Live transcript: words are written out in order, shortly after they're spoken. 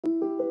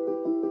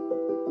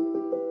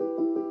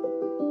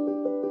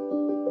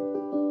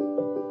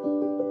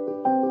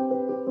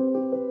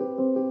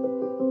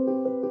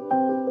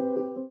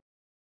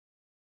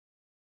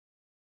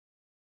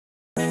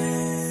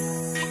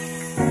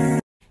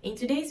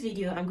today's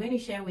video, I'm going to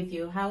share with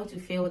you how to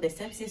fill the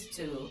sepsis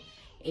tool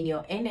in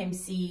your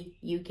NMC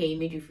UK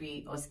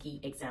Midwifery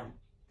OSCE exam.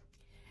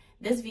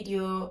 This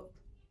video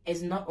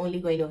is not only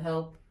going to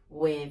help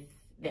with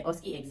the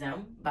OSCE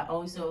exam, but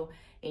also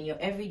in your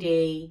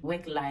everyday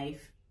work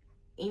life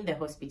in the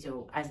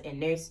hospital as a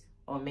nurse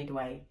or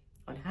midwife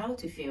on how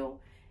to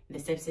fill the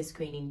sepsis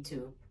screening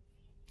tool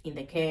in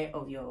the care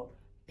of your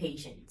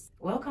patients.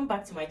 Welcome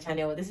back to my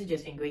channel. This is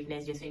Josfyn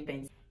Greatness,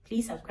 Josfyn.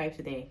 Please subscribe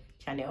to the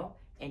channel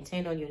and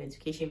turn on your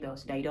notification bell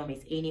so that you don't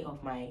miss any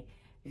of my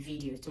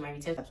videos. To my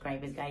retail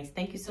subscribers, guys,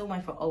 thank you so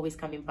much for always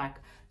coming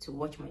back to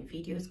watch my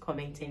videos,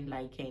 commenting,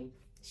 liking,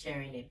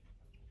 sharing it.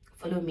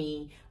 Follow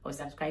me or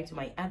subscribe to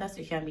my other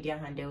social media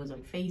handles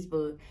on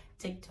Facebook,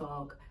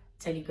 TikTok,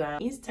 Telegram,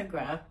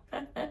 Instagram.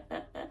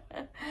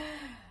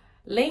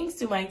 Links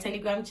to my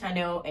Telegram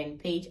channel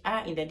and page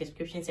are in the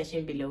description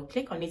section below.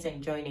 Click on it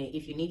and join it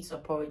if you need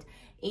support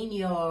in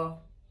your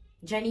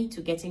journey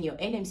to getting your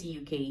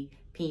NMC UK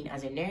PIN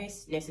as a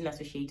nurse, nursing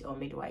associate, or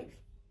midwife.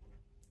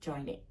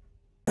 Join it.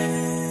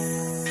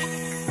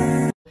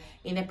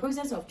 In the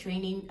process of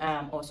training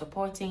or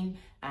supporting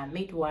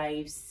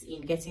midwives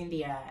in getting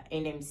their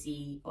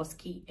NMC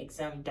OSCE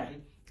exam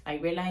done, I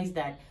realized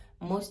that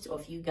most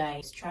of you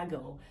guys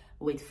struggle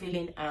with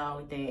filling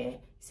out the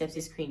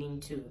sepsis screening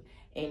tool.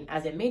 And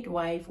as a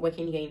midwife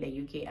working here in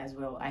the UK as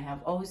well, I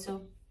have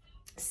also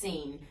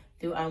seen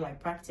throughout my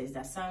practice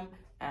that some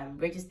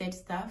registered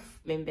staff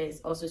members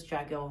also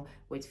struggle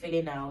with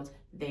filling out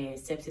the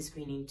sepsis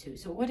screening tool.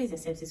 So what is the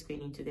sepsis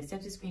screening tool? The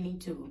sepsis screening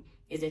tool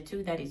is a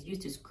tool that is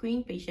used to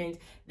screen patients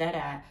that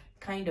are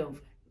kind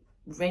of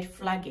red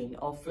flagging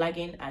or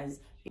flagging as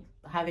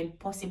having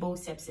possible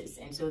sepsis.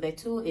 And so the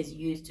tool is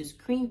used to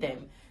screen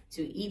them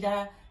to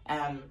either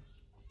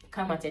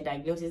come at a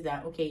diagnosis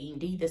that, okay,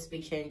 indeed this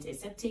patient is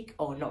septic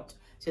or not,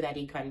 so that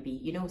it can be,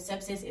 you know,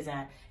 sepsis is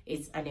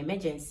an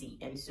emergency.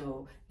 And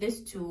so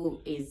this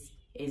tool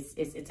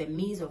it's a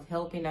means of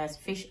helping us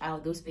fish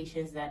out those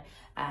patients that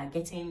are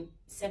getting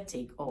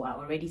septic or are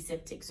already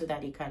septic, so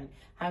that they can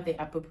have the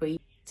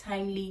appropriate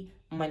timely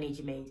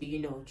management to, you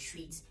know,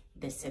 treat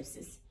the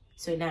sepsis.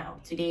 So now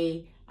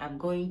today I'm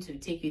going to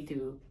take you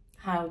through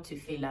how to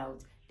fill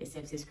out the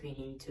sepsis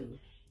screening tool,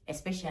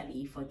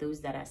 especially for those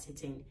that are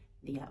sitting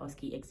their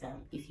OSCE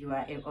exam. If you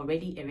are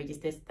already a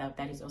registered staff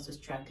that is also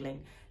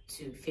struggling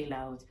to fill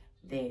out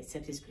the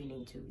sepsis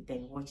screening tool,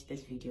 then watch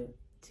this video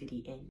to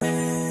the end.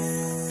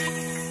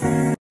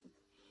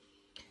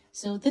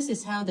 So this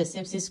is how the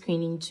sepsis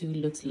screening tool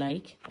looks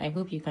like. I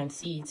hope you can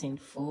see it in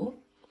full.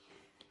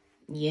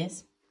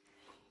 Yes.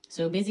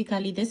 So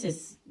basically, this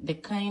is the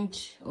kind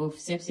of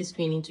sepsis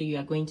screening tool you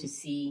are going to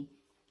see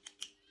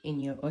in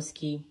your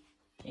OSCE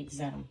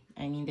exam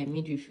and in the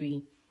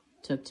Midwifery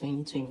Top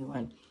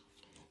 2021.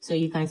 So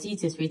you can see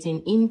it is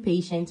written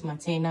Inpatient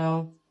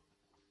Maternal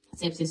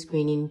Sepsis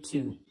Screening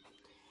Tool.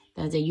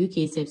 That's a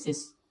UK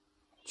Sepsis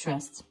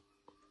Trust.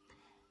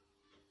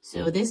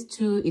 So this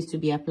tool is to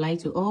be applied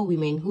to all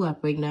women who are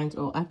pregnant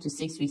or up to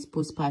 6 weeks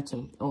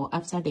postpartum or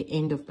after the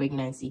end of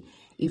pregnancy,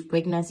 if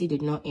pregnancy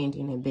did not end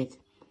in a birth,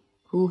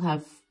 who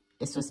have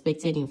a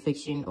suspected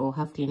infection or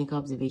have clinical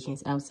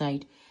observations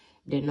outside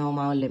the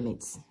normal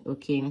limits.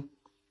 Okay,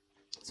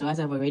 so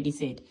as I've already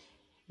said,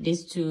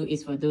 this tool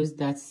is for those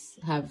that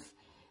have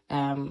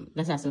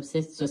that are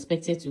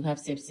suspected to have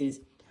sepsis,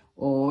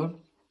 or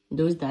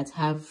those that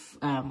have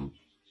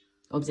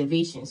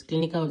observations,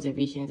 clinical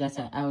observations that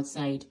are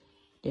outside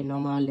the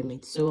normal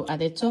limit. So at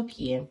the top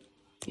here,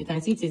 you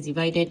can see it is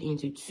divided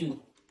into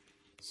two.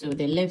 So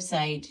the left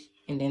side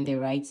and then the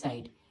right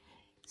side.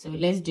 So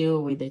let's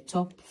deal with the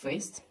top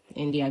first,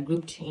 and they are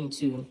grouped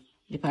into,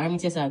 the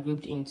parameters are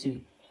grouped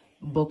into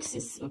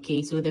boxes.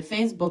 Okay, so the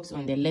first box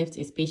on the left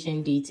is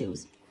patient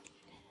details.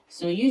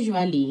 So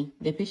usually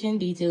the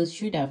patient details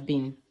should have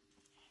been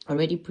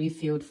already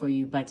pre-filled for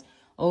you, but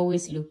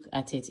always look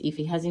at it. If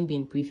it hasn't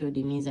been pre-filled,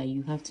 it means that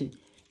you have to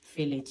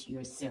fill it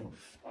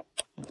yourself.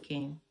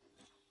 Okay.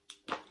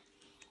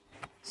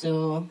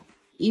 So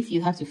if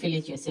you have to fill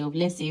it yourself,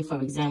 let's say,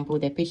 for example,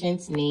 the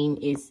patient's name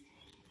is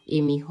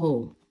Amy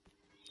Hall.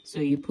 So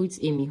you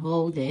put Amy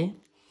Hall there.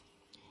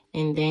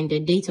 And then the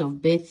date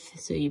of birth.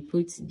 So you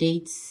put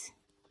dates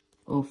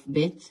of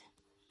birth.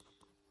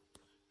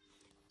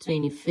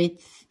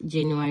 25th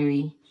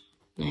January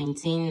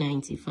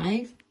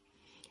 1995,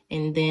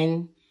 and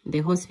then the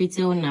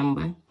hospital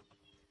number.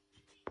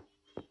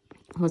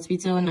 I'm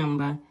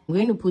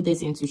going to put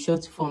this into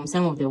short form,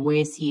 some of the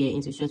words here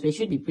into short. It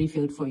should be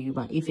pre-filled for you,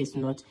 but if it's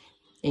not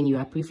and you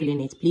are pre-filling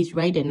it, please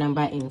write the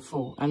number in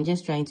full. I'm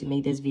just trying to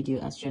make this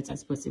video as short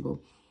as possible.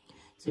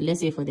 So let's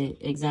say, for the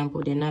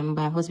example,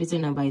 the hospital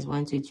number is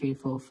 1, 2, 3,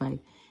 4, 5,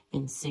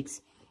 and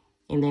 6,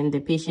 and then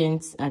the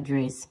patient's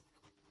address.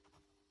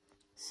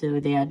 So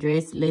the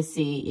address, let's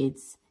say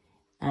it's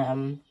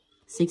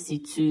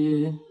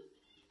 62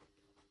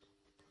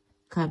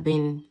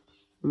 Cabin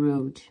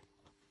Road.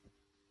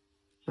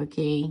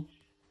 Okay,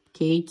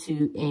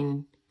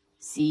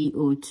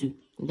 K2NCO2.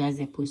 That's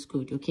the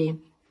postcode. Okay,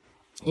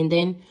 and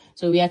then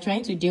so we are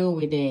trying to deal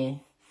with the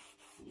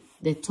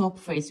the top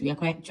first. We are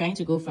trying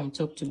to go from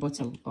top to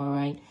bottom. All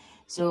right.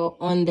 So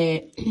on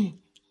the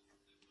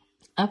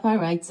upper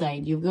right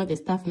side, you've got the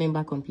staff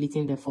member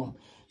completing the form.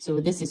 So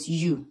this is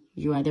you.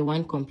 You are the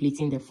one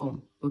completing the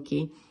form.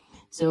 Okay.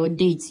 So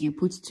dates, you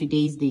put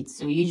today's date.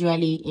 So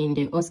usually in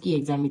the OSCE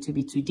exam, it will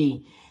be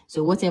today.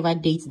 So whatever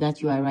date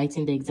that you are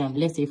writing the exam,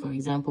 let's say, for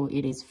example,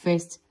 it is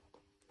 1st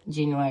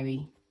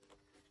January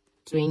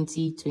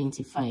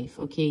 2025.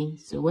 Okay.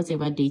 So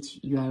whatever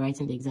date you are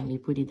writing the exam, you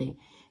put it there.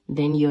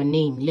 Then your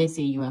name, let's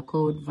say you are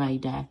called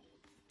Vida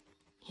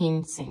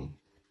Hinson.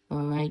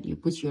 All right. You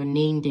put your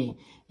name there.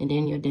 And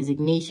then your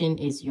designation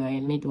is you are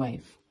a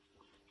midwife.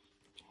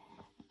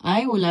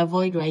 I will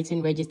avoid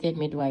writing registered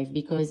midwife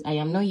because I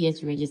am not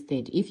yet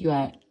registered. If you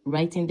are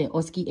writing the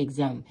OSCE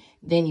exam,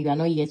 then you are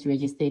not yet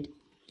registered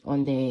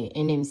on the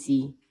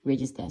NMC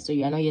register. So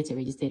you are not yet a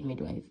registered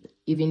midwife,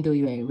 even though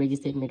you are a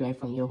registered midwife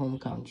from your home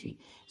country.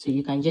 So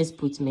you can just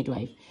put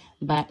midwife.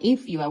 But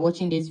if you are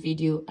watching this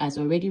video as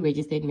already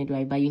registered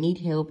midwife, but you need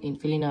help in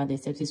filling out the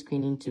sepsis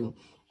screening tool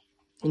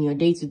in your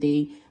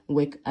day-to-day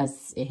work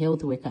as a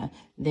health worker,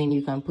 then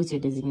you can put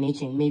your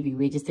designation, maybe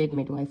registered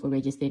midwife or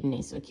registered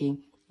nurse, okay?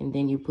 And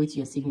then you put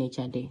your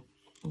signature there,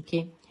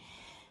 okay?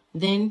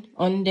 Then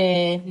on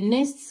the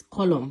next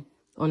column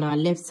on our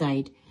left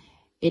side,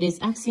 it is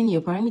asking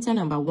your parameter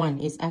number 1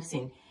 is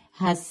asking,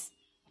 has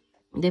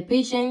the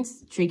patient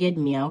triggered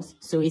meows?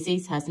 So it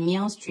says, has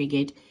meows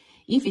triggered?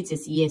 If it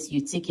is yes,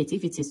 you tick it.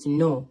 If it is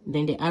no,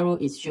 then the arrow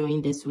is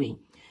showing this way.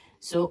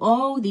 So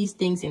all these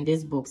things in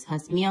this box,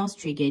 has meows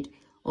triggered,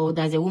 or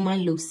does a woman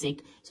look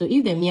sick? So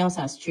if the meows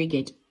has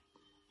triggered,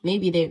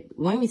 maybe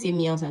when we say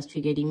meows has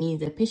triggered, it means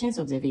the patient's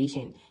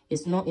observation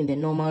is not in the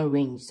normal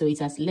range. So it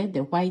has left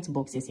the white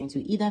boxes into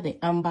either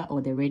the amber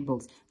or the red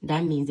box.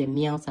 That means the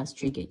meows has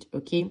triggered,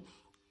 okay?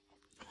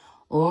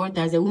 Or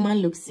does a woman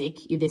look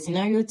sick? If the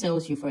scenario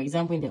tells you, for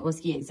example, in the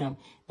OSCE exam,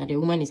 that the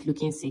woman is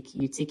looking sick,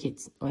 you take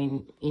it. Or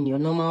in your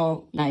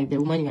normal life, the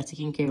woman you are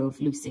taking care of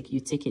looks sick, you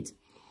take it.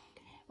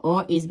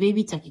 Or is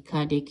baby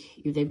tachycardic?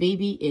 If the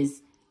baby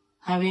is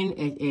having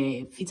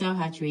a fetal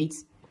heart rate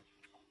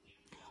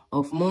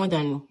of more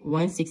than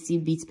 160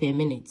 beats per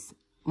minute,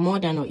 more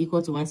than or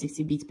equal to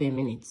 160 beats per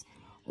minute,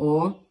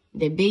 or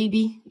the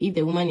baby, if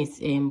the woman is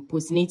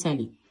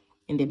postnatally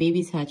and the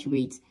baby's heart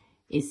rate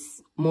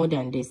is more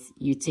than this,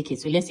 you take it.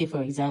 So let's say,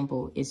 for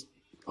example,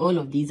 all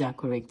of these are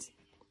correct,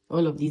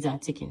 all of these are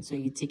taken, so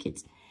you take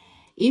it.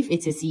 If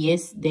it is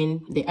yes,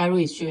 then the arrow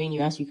is showing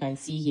you, as you can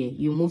see here,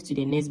 you move to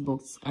the next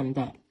box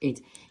under it.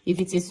 If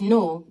it is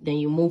no, then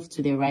you move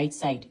to the right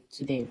side,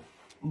 to the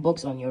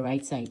box on your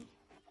right side.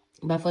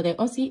 But for the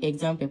OSCE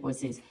exam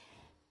purposes,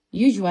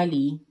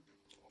 usually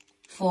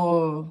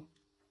for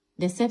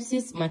the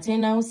sepsis,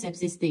 maternal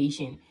sepsis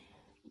station,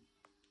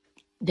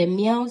 the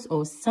meows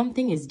or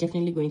something is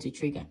definitely going to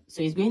trigger.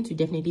 So it's going to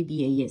definitely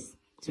be a yes.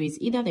 So it's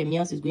either the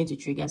meows is going to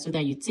trigger so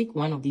that you tick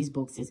one of these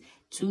boxes,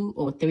 2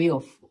 or 3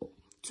 or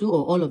 2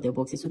 or all of the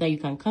boxes, so that you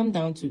can come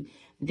down to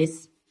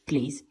this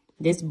place,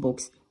 this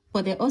box.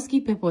 For the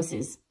OSCE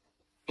purposes,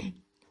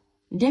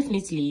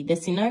 definitely the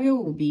scenario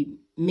will be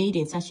made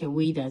in such a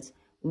way that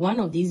one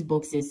of these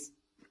boxes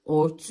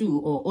or 2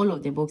 or all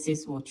of the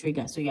boxes will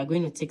trigger. So you are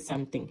going to tick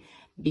something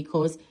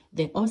because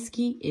the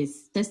OSCE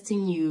is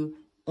testing you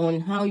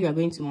on how you are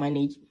going to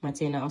manage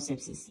maternal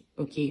sepsis,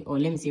 okay, or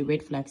let me say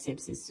red flag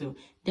sepsis. So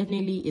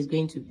definitely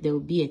there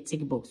will be a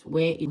tick box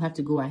where you have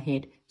to go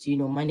ahead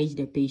to, manage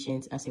the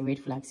patient as a red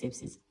flag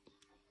sepsis.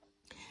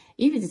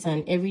 If it is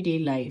an everyday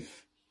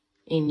life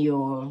in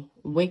your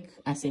work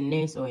as a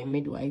nurse or a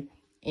midwife,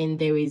 and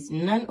there is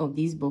none of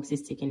these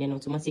boxes taken, then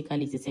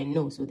automatically it says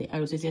no. So the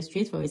arrows, so it's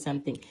straightforward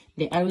something.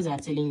 The arrows are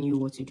telling you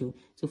what to do.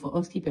 So for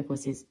OSCE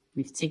purposes,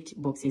 we've ticked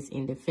boxes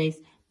in the first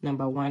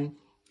number 1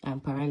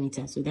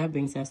 parameter. So that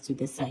brings us to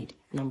the side,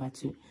 number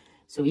 2.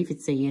 So if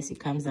it's a yes, it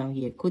comes down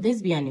here. Could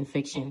this be an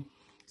infection?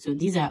 So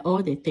these are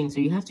all the things.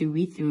 So you have to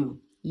read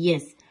through.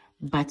 Yes,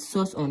 but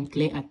source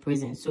unclear at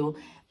present. So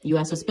you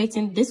are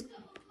suspecting this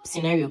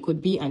scenario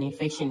could be an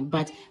infection,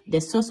 but the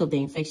source of the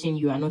infection,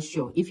 you are not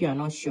sure. If you are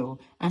not sure,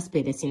 as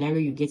per the scenario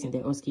you get in the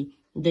OSCE,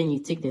 then you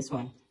take this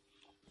one.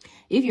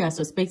 If you are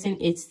suspecting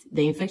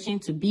the infection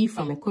to be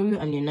from a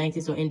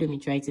chorioamnionitis or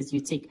endometritis, you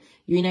take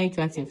urinary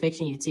tract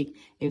infection, you take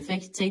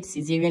infected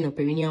cesarean or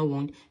perineal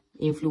wound,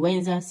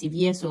 influenza,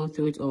 severe sore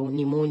throat or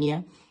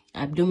pneumonia,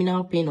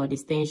 abdominal pain or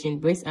distension,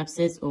 breast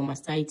abscess or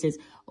mastitis,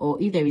 or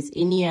if there is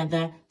any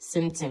other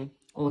symptom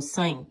or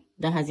sign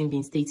that hasn't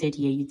been stated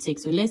here, you take.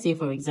 So let's say,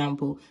 for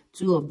example,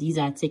 2 of these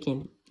are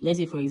taken. Let's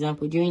say, for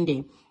example, during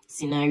the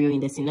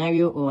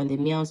scenario, or on the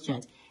meals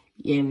chart,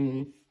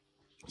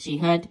 she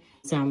had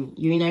some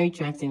urinary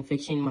tract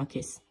infection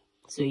markers.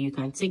 So you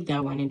can take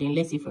that one, and then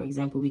let's say, for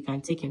example, we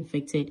can take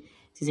infected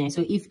cesarean.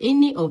 So if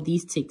any of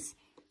these ticks,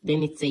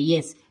 then it's a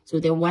yes. So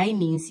the Y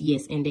means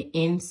yes, and the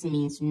N's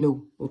means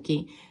no,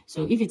 okay?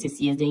 So if it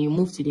is yes, then you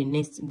move to the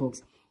next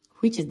box,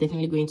 which is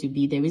definitely going to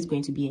be, there is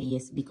going to be a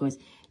yes, because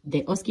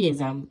the OSCE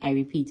exam, I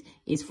repeat,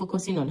 is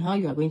focusing on how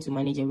you are going to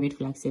manage a red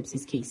flag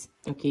sepsis case,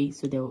 okay?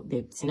 So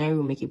the scenario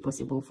will make it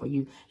possible for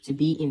you to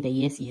be in the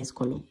yes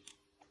column.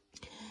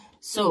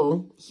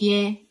 So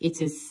here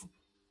it is.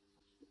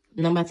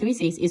 Number 3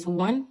 says, is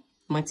one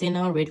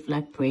maternal red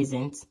flag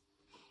present?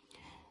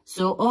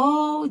 So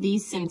all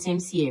these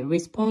symptoms here,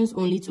 response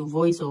only to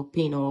voice or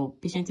pain, or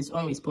patient is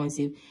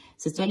unresponsive,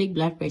 systolic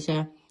blood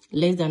pressure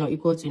less than or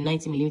equal to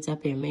 90 millimeter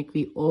per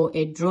mercury, or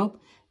a drop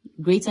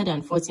greater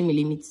than 40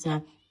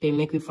 millimeter per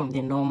mercury from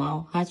the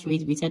normal, heart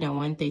rate greater than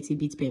 130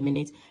 beats per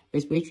minute,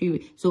 respiratory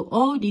rate. So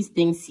all these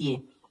things here,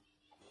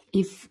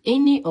 if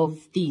any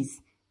of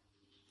these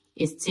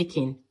is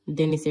taken,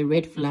 then it's a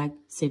red flag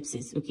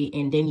sepsis, okay?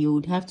 And then you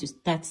would have to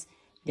start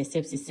the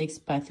sepsis 6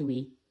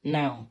 pathway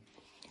now.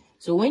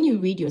 So when you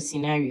read your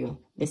scenario,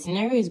 the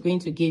scenario is going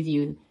to give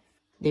you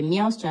the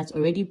meals chart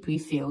already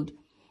pre-filled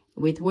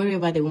with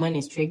wherever the woman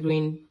is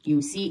triggering.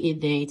 You see it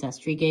there, it has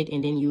triggered,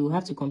 and then you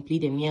have to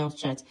complete the meals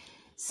chart,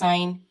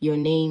 sign your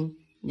name,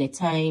 the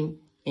time,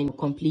 and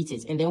complete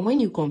it. And then when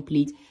you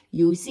complete,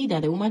 you see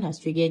that the woman has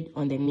triggered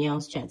on the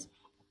meals chart.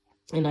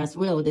 And as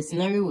well, the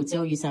scenario will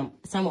tell you some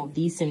of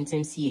these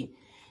symptoms here.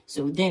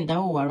 So then that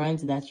will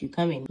warrant that you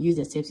come and use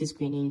the sepsis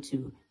screening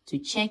to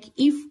check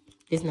if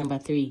this number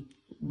 3,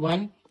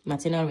 one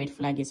maternal red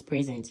flag, is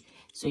present.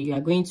 So you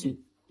are going to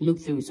look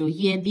through. So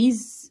here,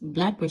 these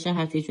blood pressure,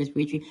 heart rate,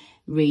 respiratory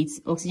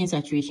rates, oxygen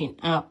saturation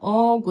are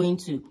all going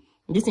to,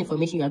 this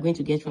information you are going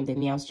to get from the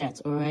meals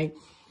chart, all right?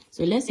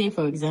 So let's say,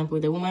 for example,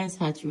 the woman's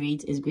heart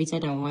rate is greater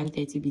than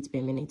 130 beats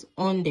per minute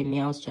on the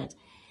meals chart.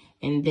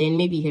 And then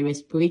maybe her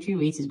respiratory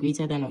rate is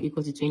greater than or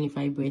equal to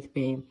 25 breaths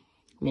per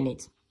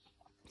minute.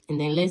 And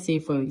then let's say,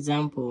 for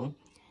example,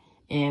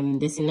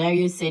 the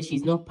scenario said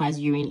she's not passed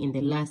urine in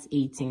the last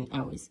 18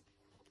 hours.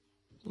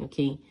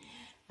 Okay.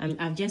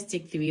 I've just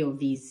taken 3 of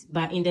these.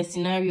 But in the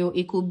scenario,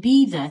 it could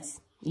be that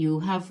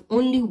you have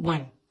only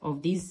one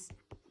of these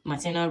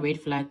maternal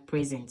red flag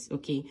present.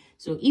 Okay.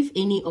 So if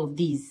any of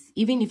these,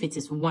 even if it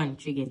is one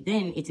triggered,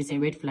 then it is a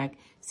red flag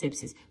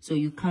sepsis. So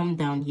you come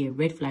down here,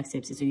 red flag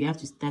sepsis. So you have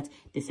to start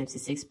the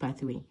sepsis 6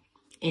 pathway.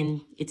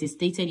 And it is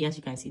stated, as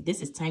you can see, this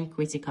is time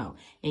critical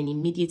and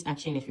immediate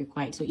action is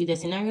required. So if the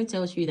scenario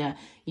tells you that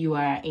you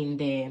are in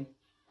the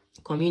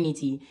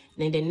community,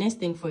 then the next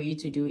thing for you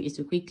to do is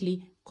to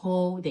quickly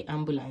call the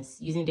ambulance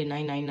using the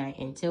 999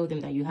 and tell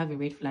them that you have a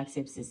red flag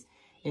sepsis.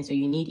 And so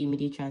you need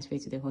immediate transfer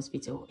to the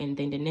hospital. And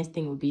then the next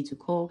thing will be to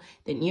call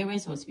the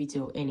nearest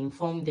hospital and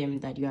inform them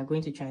that you are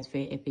going to transfer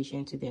a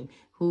patient to them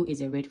who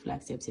is a red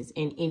flag sepsis.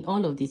 And in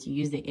all of this, you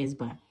use the S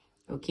bar,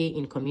 okay,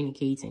 in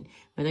communicating,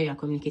 whether you are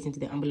communicating to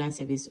the ambulance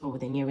service or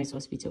the nearest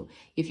hospital.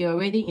 If you're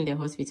already in the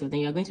hospital, then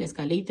you're going to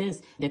escalate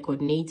this, the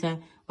coordinator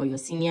or your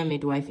senior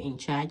midwife in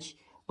charge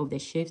of the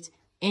shift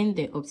and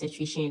the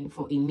obstetrician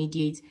for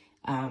immediate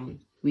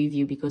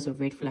review because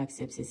of red flag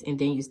sepsis. And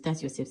then you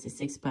start your sepsis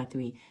 6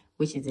 pathway,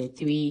 which is a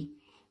 3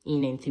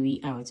 in and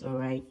 3 out, all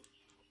right?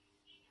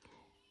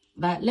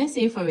 But let's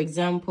say, for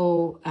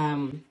example,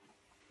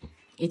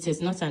 it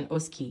is not an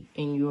OSCE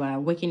and you are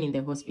working in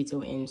the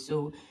hospital, and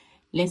so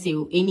let's say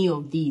any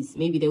of these,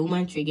 maybe the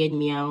woman triggered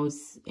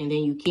meows and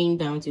then you came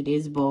down to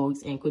this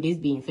box and could this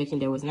be infection?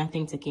 There was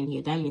nothing taken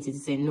here. That means it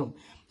is a no.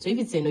 So if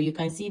it's a no, you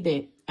can see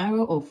the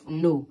arrow of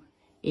no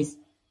is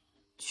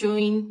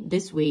showing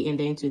this way and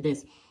then to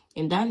this.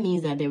 And that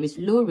means that there is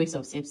low risk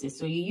of sepsis.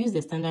 So you use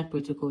the standard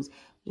protocols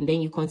and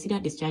then you consider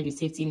discharge with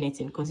safety nets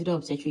and consider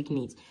obstetric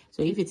needs.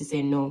 So if it is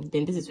a no,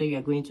 then this is where you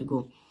are going to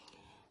go.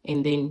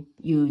 And then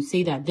you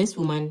say that this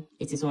woman,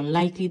 it is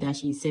unlikely that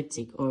she is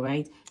septic, all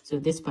right? So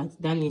this part,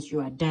 that means you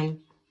are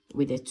done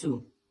with the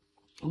 2.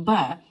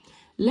 But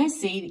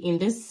let's say in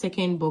this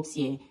second box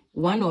here,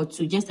 1 or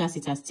 2, just as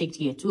it has ticked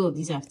here, 2 of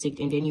these have ticked,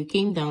 and then you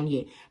came down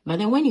here. But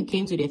then when you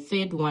came to the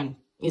third one,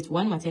 it's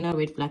one maternal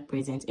red flag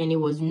present, and it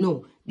was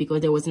no,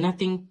 because there was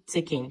nothing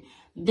taken.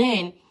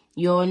 Then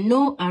your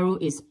no arrow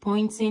is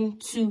pointing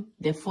to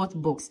the 4th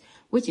box,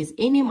 which is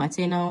any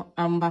maternal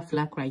amber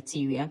flag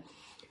criteria.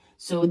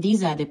 So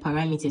these are the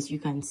parameters you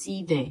can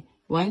see there.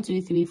 1,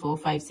 2, 3, 4,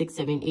 5, 6,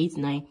 7, 8,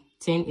 9,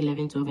 10,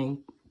 11, 12, and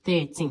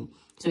 13.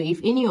 So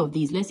if any of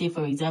these, let's say,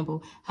 for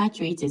example, heart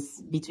rate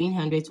is between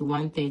 100 to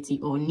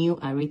 130 or new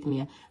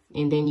arrhythmia,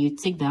 and then you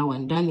take that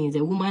one, that means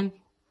the woman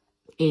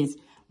is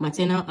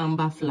maternal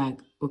amber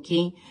flag,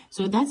 okay?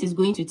 So that is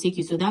going to take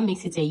you, so that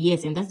makes it a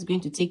yes, and that's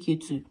going to take you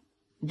to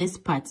this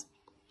part,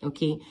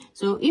 okay?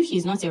 So if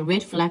she's not a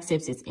red flag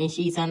sepsis and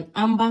she is an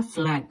amber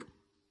flag,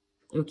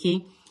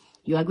 okay,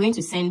 you are going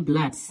to send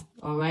bloods,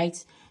 all right?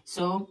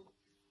 So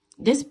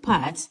this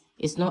part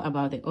is not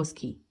about the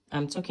OSCE.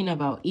 I'm talking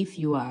about if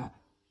you are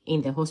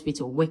in the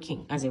hospital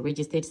working as a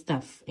registered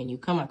staff and you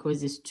come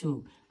across this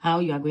tool, how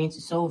you are going to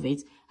solve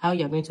it, how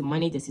you are going to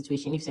manage the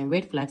situation if it's a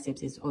red flag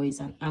sepsis or it's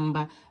an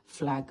amber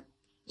flag,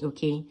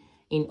 okay?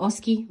 In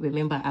OSCE,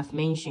 remember, I've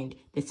mentioned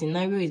the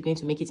scenario is going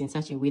to make it in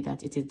such a way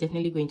that it is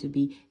definitely going to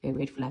be a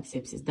red flag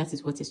sepsis. That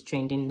is what is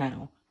trending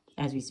now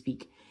as we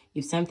speak.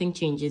 If something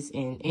changes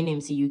and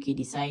NMC UK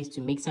decides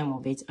to make some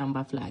of it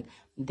amber flag,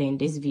 then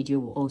this video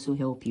will also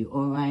help you,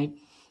 all right?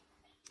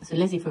 So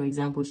let's say, for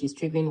example, she's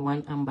triggering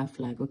one amber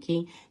flag,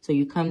 okay? So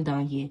you come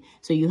down here.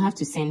 So you have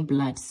to send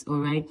bloods, all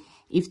right?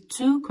 If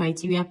 2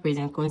 criteria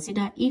present,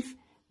 consider if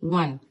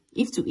 1,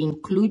 if to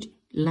include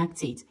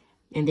lactate.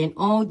 And then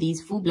all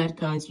these full blood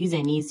counts,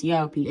 usernames,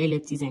 URP,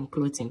 LFTs, and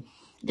clotting.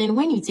 Then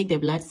when you take the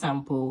blood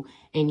sample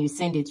and you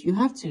send it, you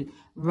have to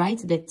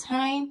write the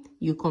time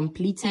you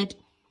completed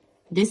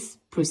this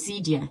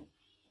procedure,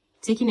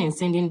 taking and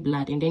sending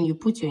blood, and then you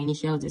put your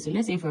initials there. So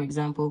let's say, for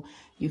example,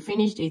 you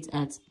finished it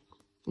at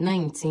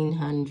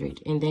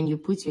 1900, and then you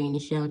put your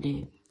initial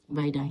there,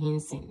 Vida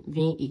Hinson,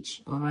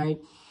 VH, all right?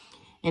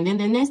 And then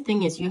the next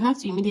thing is you have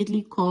to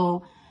immediately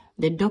call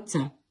the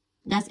doctor.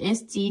 That's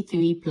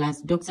ST3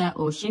 plus doctor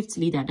or shift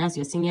leader. That's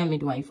your senior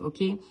midwife,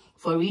 okay?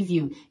 For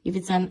review. If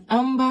it's an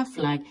amber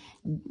flag,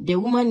 the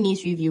woman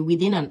needs review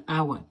within an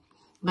hour.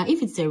 But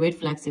if it's a red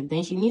flag,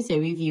 then she needs a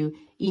review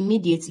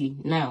immediately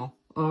now,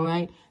 all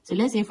right? So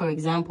let's say, for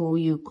example,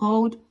 you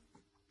called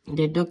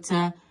the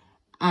doctor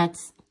at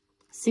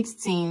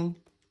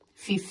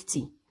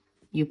 16:50.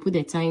 You put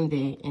the time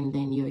there and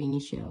then your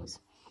initials.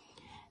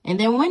 And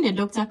then when the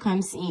doctor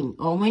comes in,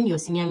 or when your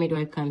senior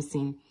midwife comes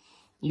in,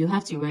 you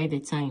have to write the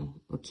time,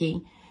 okay?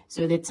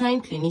 So the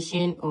time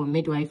clinician or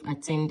midwife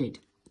attended,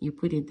 you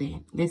put it there.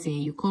 Let's say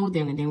you called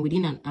them and then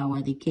within an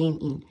hour they came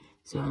in.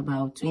 So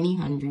about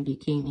 2000 they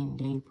came in,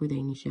 then you put the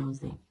initials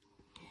there.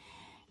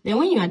 Then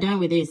when you are done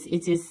with this,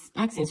 it is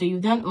asking, so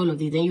you've done all of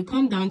this, then you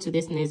come down to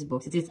this next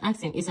box. It is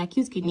asking, is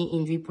acute kidney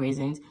injury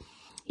present?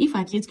 If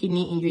acute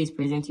kidney injury is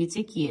present, you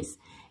take yes.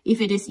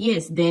 If it is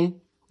yes,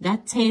 then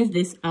that turns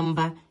this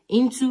amber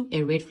into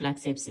a red flag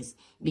sepsis,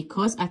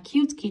 because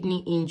acute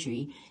kidney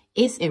injury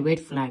is a red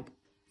flag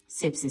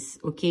sepsis,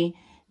 okay?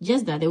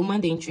 Just that the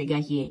woman didn't trigger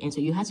here, and so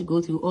you had to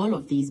go through all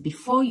of these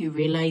before you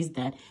realized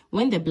that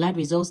when the blood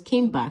results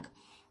came back,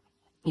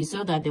 you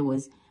saw that there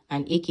was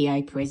an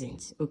AKI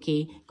present,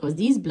 okay? Because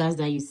these bloods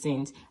that you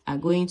sent are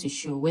going to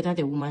show whether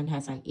the woman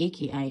has an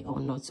AKI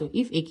or not. So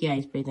if AKI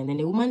is present, then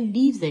the woman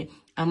leaves the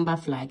amber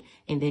flag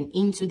and then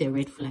into the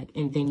red flag,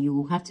 and then you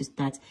will have to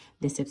start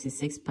the sepsis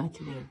 6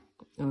 pathway,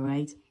 all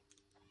right?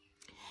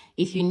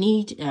 If you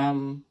need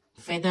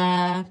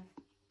further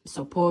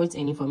support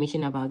and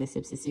information about the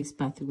sepsis 6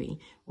 pathway,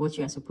 what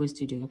you are supposed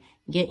to do,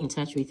 get in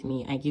touch with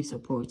me. I give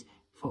support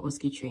for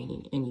OSCE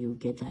training, and you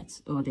get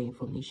that, all the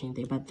information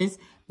there. But this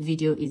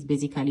video is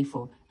basically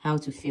for how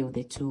to fill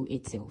the tool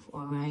itself,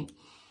 all right?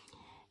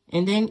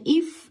 And then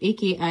if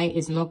AKI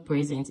is not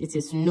present, it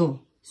is no.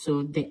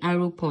 So the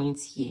arrow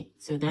points here.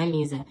 So that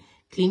means a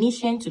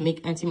clinician to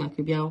make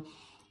antimicrobial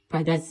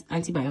products,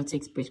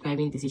 antibiotics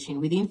prescribing decision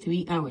within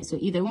 3 hours. So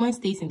if the woman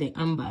stays in the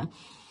amber,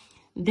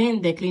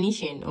 then the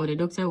clinician or the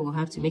doctor will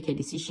have to make a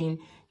decision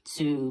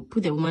to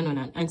put the woman on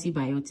an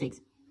antibiotics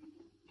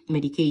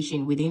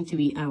medication within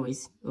 3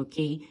 hours,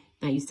 okay,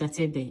 that you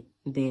started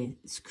the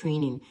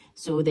screening.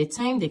 So the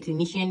time the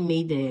clinician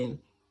made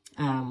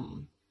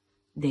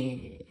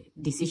the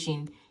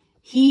decision,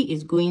 he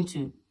is going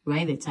to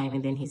write the time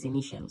and then his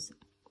initials.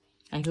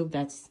 I hope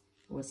that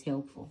was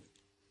helpful.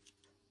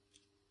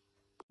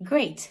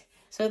 Great.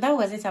 So that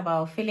was it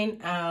about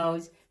filling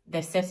out the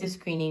sepsis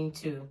screening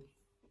tool.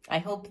 I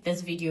hope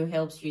this video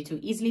helps you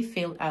to easily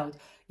fill out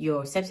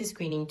your sepsis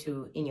screening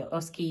tool in your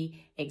OSCE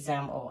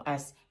exam or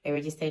as a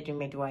registered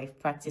midwife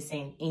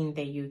practicing in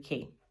the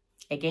UK.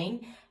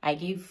 Again, I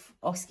give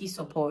OSCE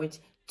support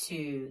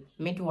to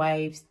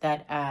midwives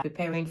that are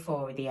preparing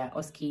for their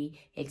OSCE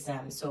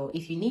exam. So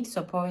if you need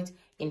support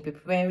in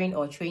preparing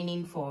or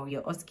training for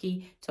your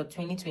OSCE Top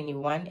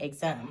 2021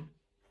 exam,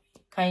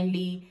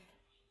 kindly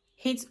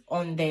hit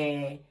on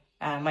the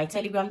my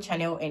Telegram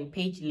channel and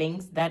page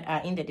links that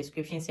are in the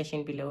description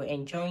section below,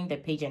 and join the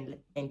page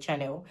and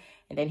channel,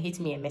 and then hit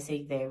me a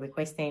message there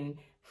requesting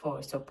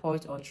for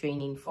support or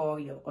training for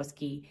your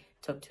OSCE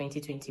Top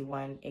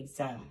 2021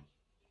 exam.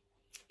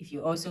 If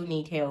you also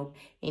need help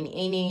in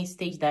any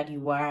stage that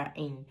you are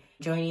in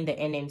joining the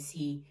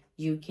NMC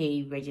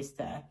UK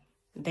register,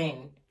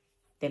 then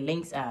the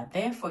links are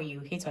there for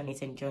you. Hit on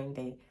it and join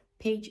the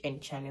page and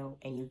channel,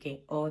 and you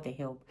get all the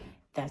help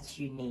that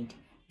you need.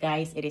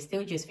 Guys, it is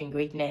still Josfyn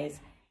Greatness,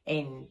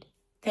 and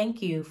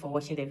thank you for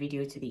watching the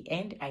video to the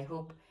end. I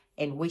hope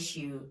and wish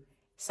you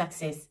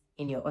success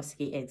in your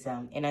OSCE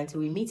exam. And until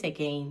we meet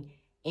again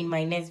in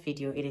my next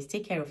video, it is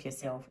take care of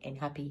yourself and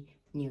Happy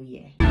New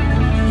Year.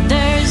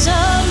 There's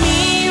a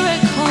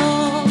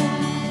miracle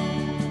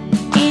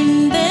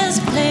in this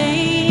place.